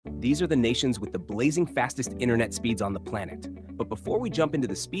These are the nations with the blazing fastest internet speeds on the planet. But before we jump into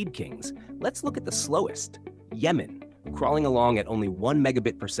the speed kings, let's look at the slowest, Yemen, crawling along at only 1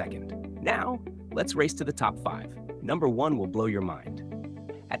 megabit per second. Now, let's race to the top 5. Number 1 will blow your mind.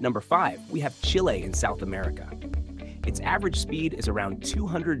 At number 5, we have Chile in South America. Its average speed is around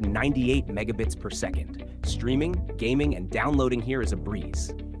 298 megabits per second. Streaming, gaming, and downloading here is a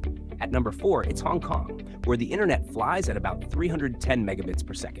breeze. At number 4, it's Hong Kong, where the internet flies at about 310 megabits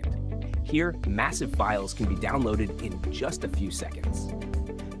per second. Here, massive files can be downloaded in just a few seconds.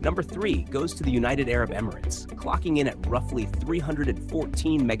 Number 3 goes to the United Arab Emirates, clocking in at roughly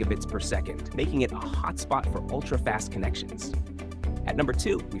 314 megabits per second, making it a hotspot for ultra-fast connections. At number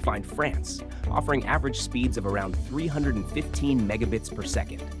 2, we find France, offering average speeds of around 315 megabits per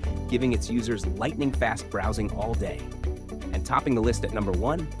second, giving its users lightning-fast browsing all day. And topping the list at number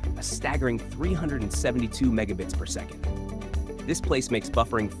 1, a staggering 372 megabits per second. This place makes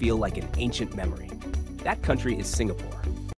buffering feel like an ancient memory. That country is Singapore,